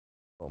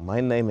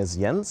My name is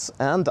Jens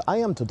and I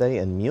am today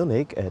in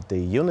Munich at the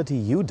Unity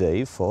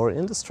UDay for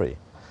industry.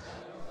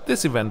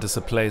 This event is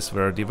a place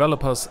where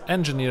developers,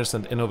 engineers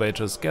and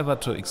innovators gather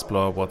to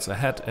explore what's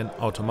ahead in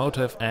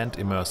automotive and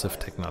immersive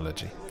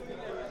technology.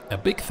 A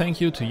big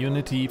thank you to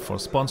Unity for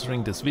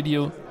sponsoring this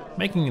video,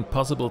 making it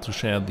possible to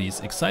share these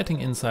exciting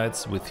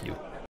insights with you.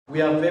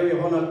 We are very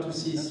honored to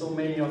see so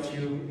many of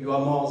you. You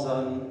are more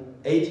than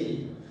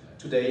 80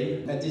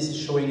 today, and this is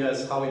showing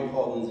us how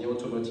important the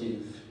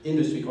automotive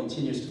industry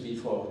continues to be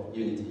for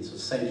Unity. So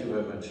thank you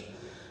very much.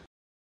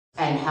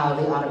 And how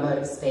the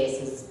automotive space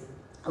is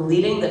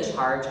leading the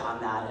charge on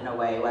that in a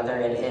way, whether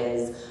it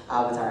is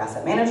with our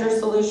asset manager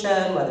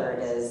solution, whether it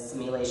is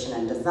simulation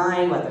and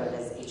design, whether it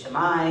is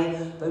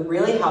HMI, but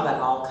really how that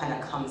all kind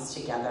of comes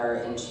together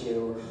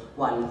into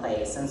one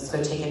place. And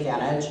so take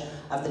advantage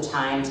of the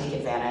time, take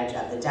advantage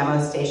of the demo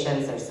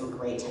stations. There's some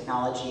great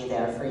technology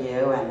there for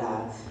you,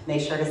 and make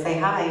sure to say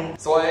hi.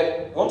 So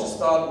I want to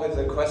start with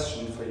a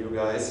question for you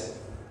guys.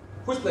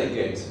 Who's playing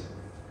games?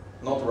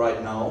 Not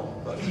right now,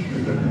 but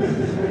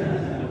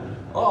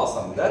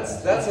awesome.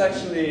 That's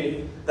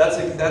actually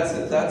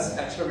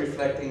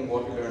reflecting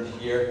what we learned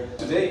here.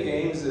 Today,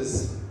 games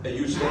is a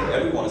huge thing.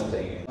 Everyone is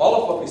playing games.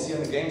 All of what we see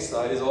on the game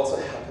side is also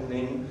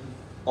happening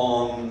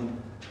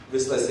on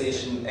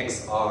visualization,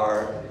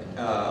 XR,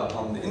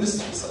 on the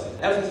industry side.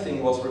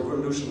 Everything was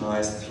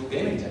revolutionized through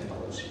gaming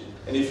technology.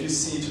 And if you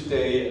see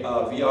today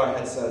VR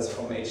headsets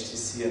from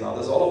HTC and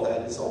others, all of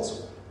that is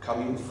also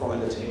coming from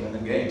entertainment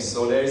and games.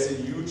 So there is a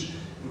huge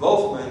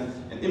involvement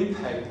and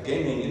impact the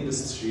gaming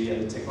industry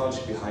and the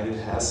technology behind it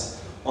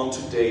has on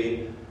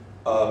today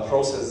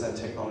processes and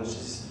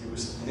technologies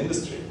used in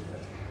industry.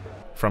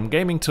 From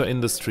gaming to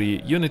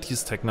industry,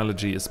 Unity's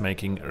technology is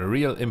making a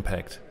real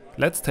impact.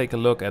 Let's take a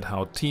look at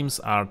how teams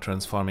are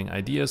transforming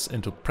ideas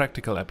into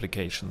practical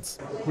applications.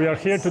 We are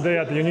here today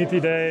at the Unity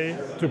Day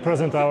to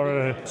present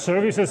our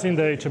services in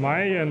the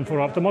HMI and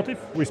for automotive.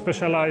 We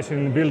specialize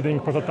in building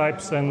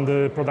prototypes and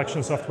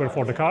production software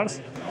for the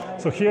cars.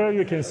 So here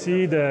you can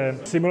see the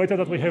simulator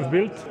that we have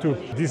built to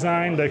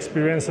design the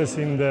experiences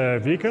in the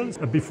vehicles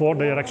before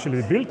they are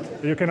actually built.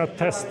 You cannot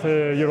test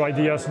your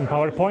ideas in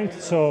PowerPoint,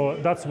 so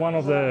that's one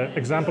of the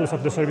examples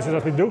of the services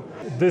that we do.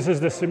 This is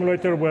the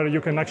simulator where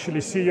you can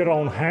actually see your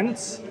own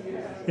hands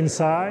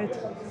inside,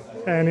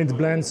 and it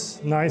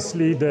blends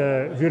nicely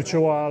the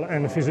virtual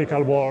and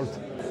physical world.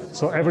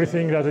 So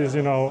everything that is,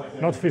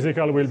 not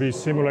physical will be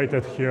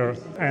simulated here,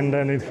 and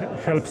then it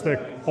helps the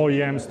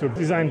OEMs to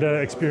design the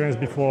experience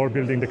before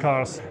building the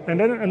cars. And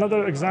then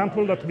another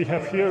example that we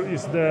have here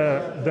is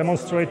the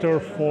demonstrator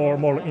for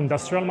more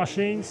industrial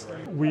machines.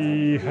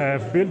 We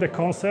have built a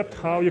concept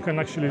how you can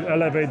actually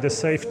elevate the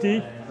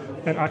safety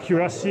and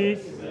accuracy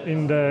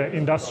in the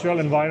industrial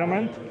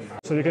environment.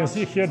 So you can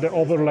see here the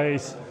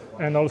overlays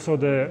and also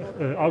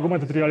the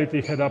augmented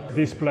reality head-up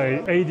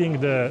display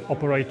aiding the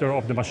operator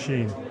of the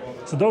machine.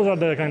 So those are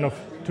the kind of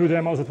two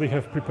demos that we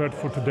have prepared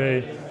for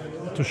today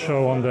to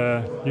show on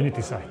the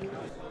Unity side.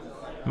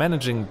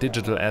 Managing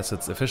digital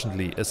assets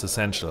efficiently is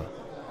essential.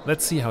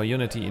 Let's see how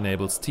Unity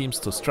enables teams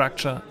to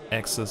structure,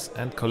 access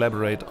and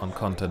collaborate on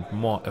content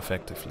more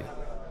effectively.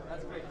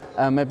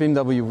 At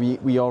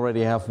BMW, we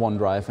already have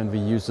OneDrive, and we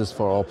use this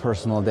for all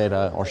personal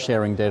data or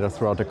sharing data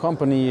throughout the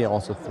company,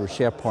 also through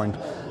SharePoint.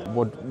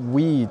 What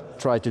we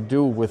try to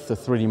do with the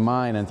 3D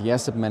Mine and the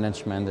asset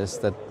management is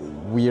that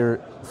we are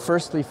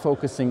firstly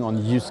focusing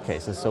on use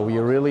cases. So we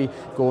are really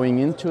going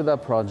into the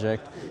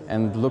project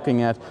and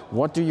looking at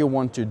what do you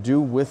want to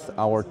do with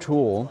our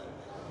tool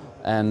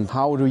and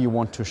how do you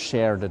want to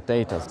share the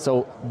data.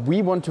 So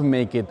we want to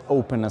make it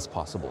open as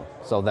possible.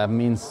 So that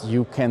means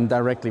you can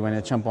directly, when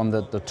you jump on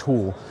the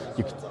tool,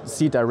 you can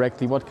see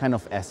directly what kind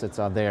of assets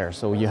are there.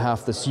 So you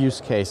have this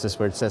use cases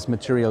where it says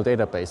material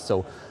database.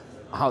 So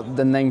how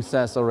the name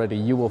says already,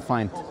 you will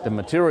find the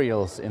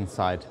materials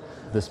inside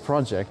this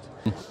project.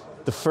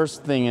 The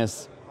first thing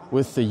is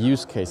with the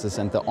use cases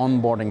and the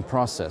onboarding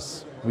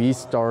process. We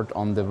start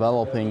on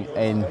developing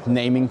a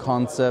naming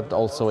concept,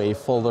 also a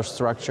folder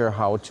structure,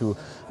 how to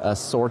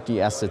sort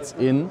the assets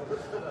in.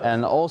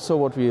 And also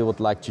what we would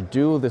like to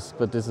do,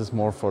 but this is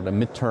more for the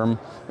midterm,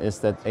 is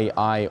that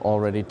AI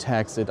already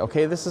tags it.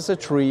 Okay, this is a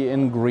tree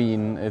in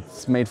green,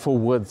 it's made for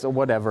woods or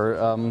whatever.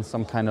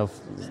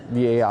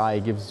 The AI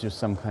gives you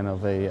some kind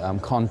of a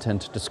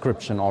content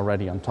description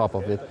already on top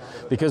of it.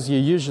 Because you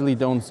usually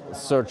don't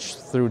search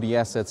through the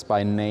assets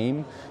by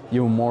name,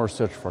 you more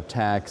search for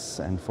tags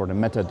and for the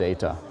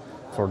metadata,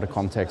 for the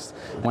context.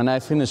 When I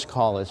finished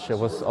college, there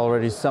was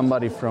already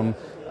somebody from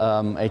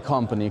a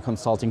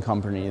consulting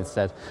company, and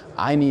said,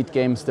 I need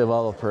games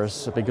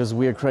developers because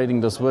we are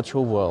creating those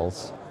virtual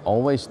worlds.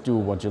 Always do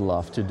what you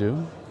love to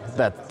do.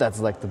 That's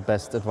like the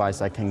best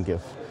advice I can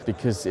give.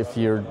 Because if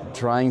you're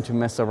trying to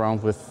mess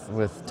around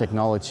with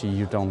technology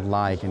you don't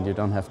like and you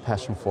don't have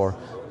passion for,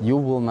 you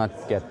will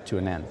not get to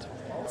an end.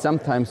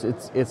 Sometimes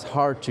it's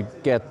hard to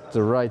get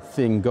the right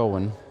thing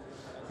going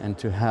and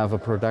to have a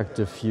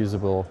productive,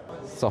 usable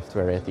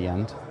software at the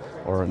end,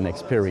 or an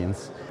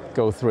experience,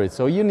 go through it.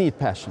 So you need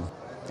passion.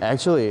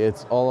 Actually,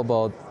 it's all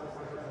about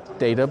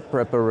data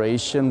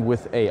preparation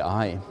with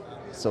AI.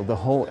 So the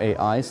whole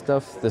AI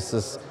stuff,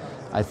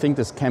 I think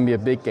this can be a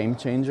big game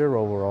changer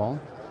overall.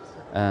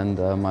 And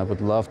I would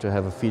love to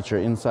have a feature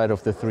inside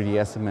of the 3D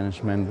asset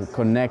management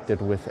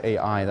connected with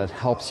AI that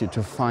helps you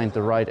to find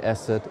the right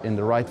asset in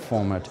the right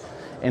format,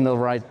 in the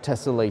right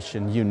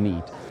tessellation you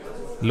need.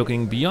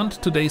 Looking beyond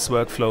today's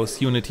workflows,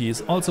 Unity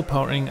is also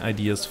powering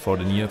ideas for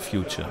the near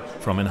future,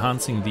 from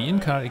enhancing the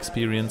in-car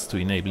experience to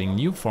enabling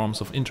new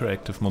forms of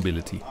interactive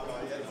mobility.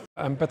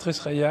 I'm Patrice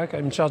Rayac.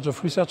 I'm in charge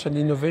of research and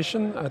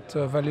innovation at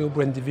Valeo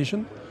Brand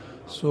Division.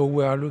 So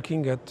we are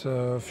looking at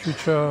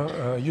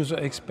future user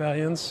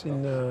experience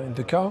in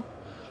the car,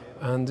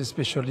 and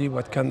especially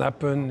what can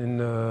happen in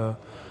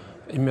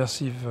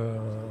immersive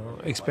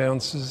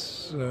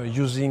experiences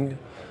using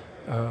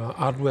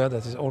hardware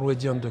that is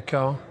already on the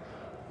car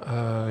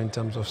in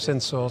terms of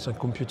sensors and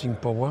computing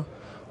power,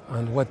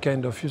 and what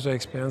kind of user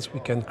experience we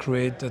can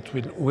create that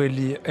will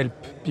really help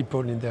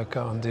people in their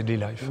car and daily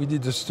life. We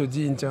did a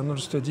study, internal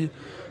study,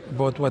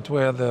 about what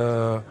were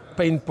the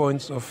pain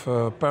points of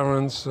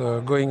parents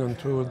going on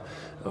to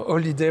a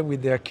holiday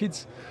with their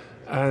kids,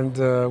 and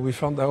we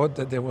found out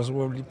that there was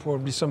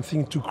probably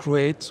something to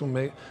create to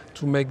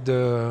make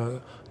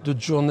the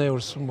journey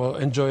also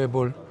more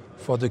enjoyable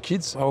for the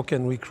kids. How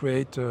can we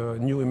create a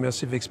new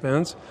immersive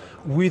experience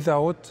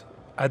without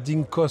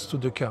adding cost to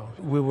the car?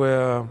 We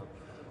were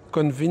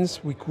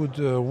convinced we could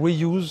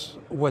reuse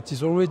what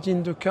is already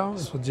in the car.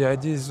 So the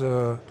idea is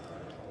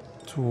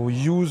to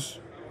use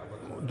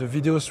the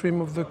video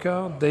stream of the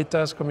car,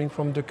 data coming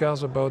from the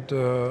cars about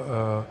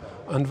the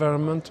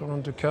environment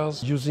around the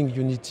cars. Using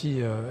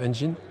Unity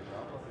engine,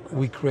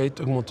 we create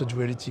augmented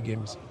reality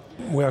games.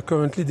 We are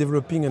currently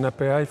developing an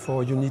API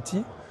for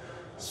Unity,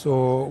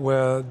 so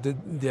where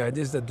the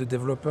idea is that the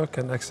developer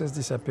can access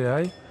this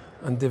API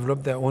and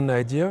develop their own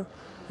idea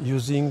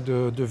using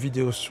the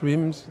video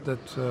streams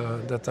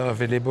that are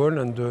available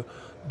and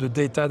the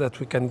data that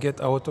we can get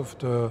out of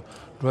the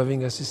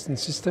driving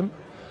assistance system.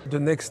 The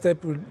next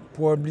step will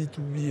probably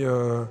be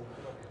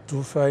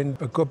to find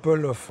a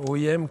couple of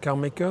OEM car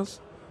makers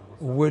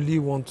who really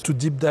want to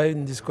deep dive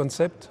in this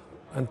concept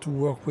and to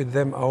work with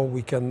them how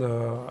we can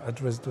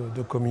address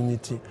the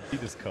community.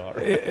 This car.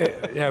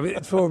 Yeah,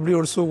 it's probably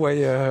also why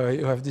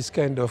you have this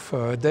kind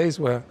of days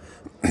where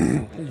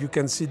you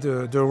can see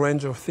the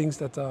range of things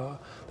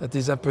that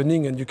is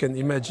happening, and you can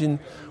imagine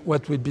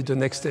what will be the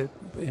next step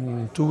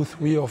in 2,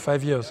 3 or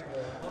 5 years.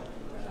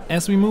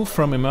 As we move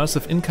from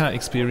immersive in-car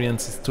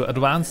experiences to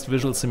advanced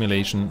visual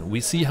simulation, we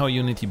see how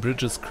Unity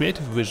bridges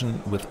creative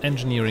vision with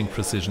engineering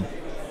precision.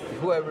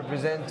 Who I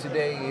represent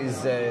today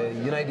is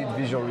United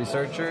Visual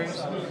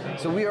Researchers.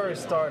 So we are a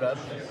startup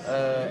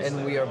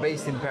and we are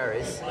based in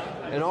Paris.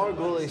 And our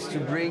goal is to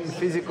bring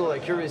physical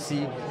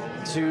accuracy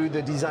to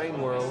the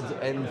design world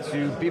and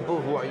to people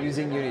who are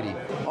using Unity.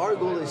 Our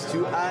goal is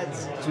to add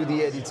to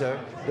the editor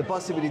the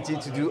possibility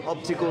to do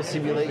optical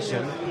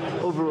simulation.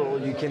 Overall,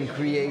 you can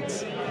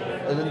create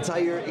an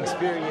entire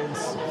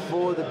experience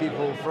for the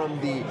people from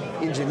the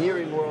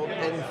engineering world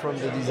and from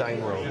the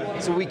design world.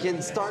 So we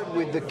can start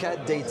with the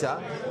CAD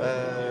data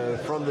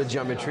from the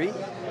geometry.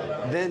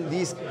 Then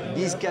these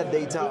CAD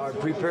data are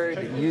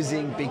prepared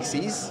using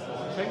Pixies.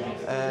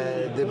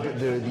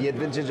 The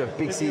advantage of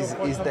Pixies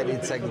is that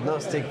it's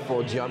agnostic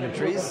for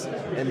geometries,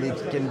 and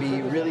it can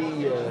be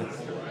really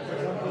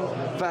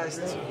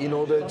fast in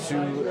order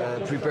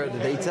to prepare the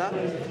data,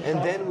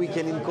 and then we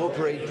can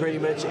incorporate pretty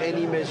much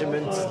any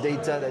measurement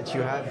data that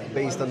you have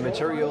based on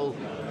material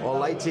or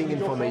lighting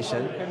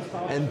information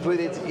and put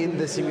it in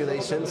the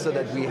simulation so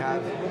that we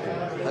have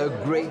a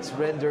great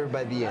render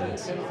by the end.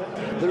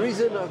 The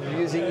reason of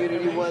using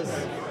Unity was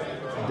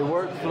the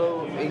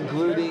workflow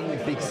including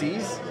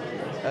Pixies.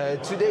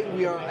 Today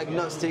we are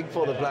agnostic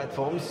for the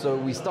platforms, so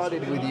we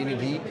started with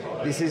Unity.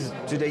 This is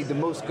today the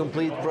most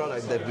complete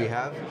product that we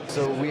have.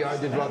 So we are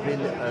developing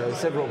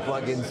several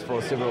plugins for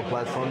several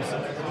platforms,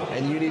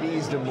 and Unity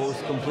is the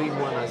most complete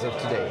one as of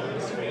today.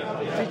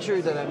 A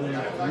feature that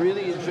I'm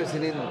really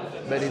interested in,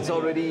 but it's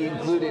already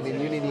included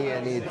in Unity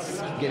and it's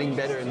getting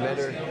better and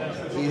better,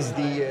 is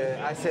the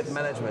asset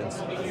management.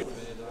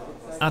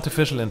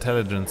 Artificial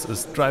intelligence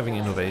is driving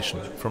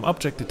innovation, from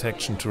object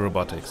detection to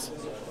robotics.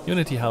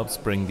 Unity helps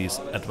bring these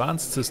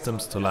advanced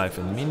systems to life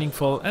in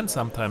meaningful and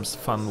sometimes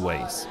fun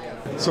ways.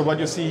 So what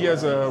you see here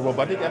is a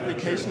robotic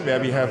application where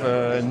we have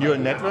a neural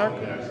network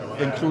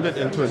included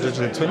into a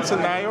digital twin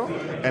scenario,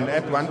 and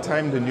at one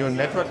time the neural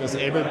network is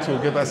able to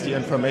give us the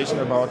information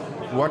about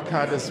what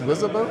card is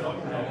visible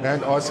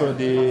and also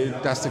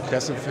does the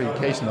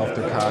classification of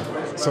the card.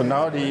 So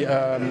now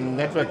the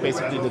network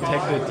basically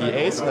detected the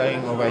ace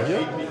lying over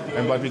here,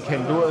 and what we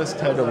can do is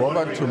tell the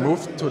robot to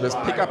move to this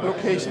pickup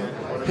location,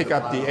 pick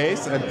up the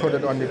ace and put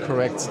it on the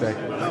correct stack.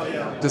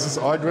 This is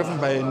all driven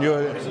by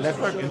neural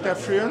network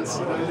interference,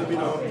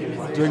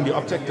 doing the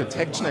object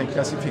detection and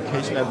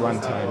classification at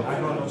one time.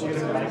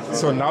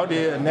 So now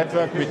the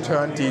network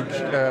returned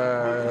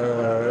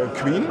the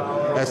queen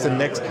as the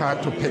next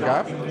card to pick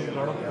up,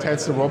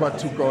 tells the robot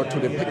to go to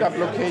the pickup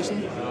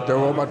location, the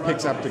robot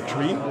picks up the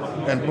queen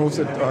and moves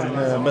it on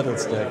the middle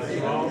stack.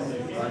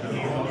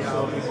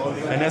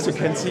 And as you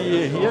can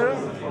see here,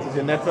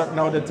 the network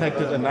now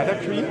detected another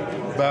green,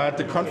 but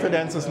the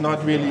confidence is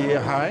not really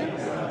high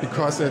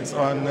because it's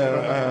on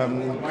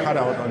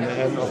cutout on the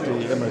end of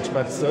the image.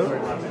 But still,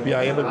 we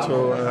are able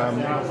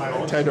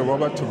to tell the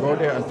robot to go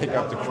there and pick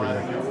up the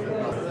green.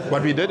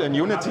 What we did in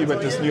Unity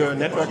with this new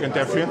network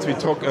interference, we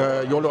took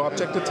a YOLO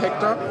object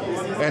detector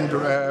and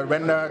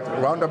rendered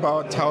around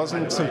about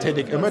 1,000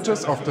 synthetic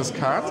images of this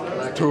card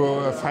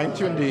to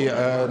fine-tune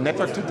the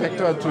network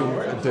detector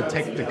to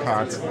detect the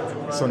cards.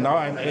 So now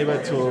I'm able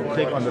to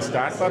click on the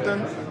start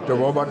button. The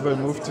robot will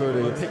move to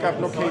the pickup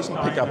location,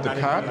 pick up the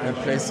card, and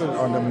place it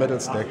on the middle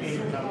stack.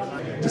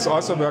 This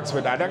also works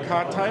with other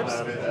card types.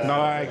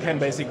 Now I can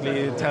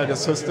basically tell the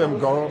system,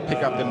 go pick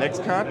up the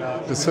next card.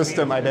 The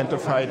system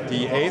identified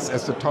the ace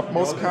as the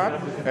topmost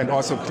card and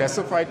also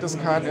classified this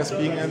card as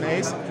being an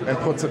ace and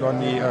puts it on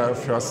the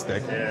first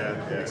stack.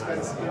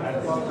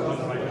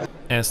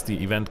 As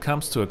the event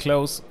comes to a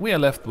close, we are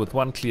left with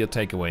one clear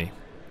takeaway.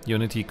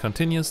 Unity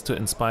continues to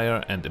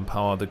inspire and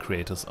empower the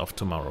creators of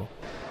tomorrow.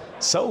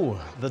 So,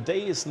 the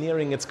day is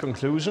nearing its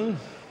conclusion.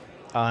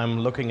 I'm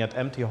looking at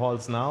empty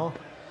halls now.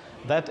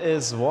 That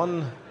is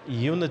one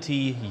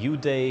Unity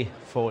UDay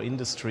for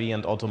industry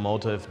and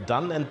automotive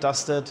done and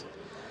dusted.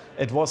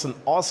 It was an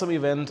awesome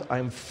event.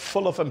 I'm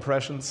full of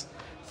impressions.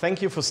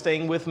 Thank you for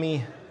staying with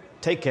me.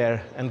 Take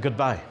care and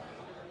goodbye.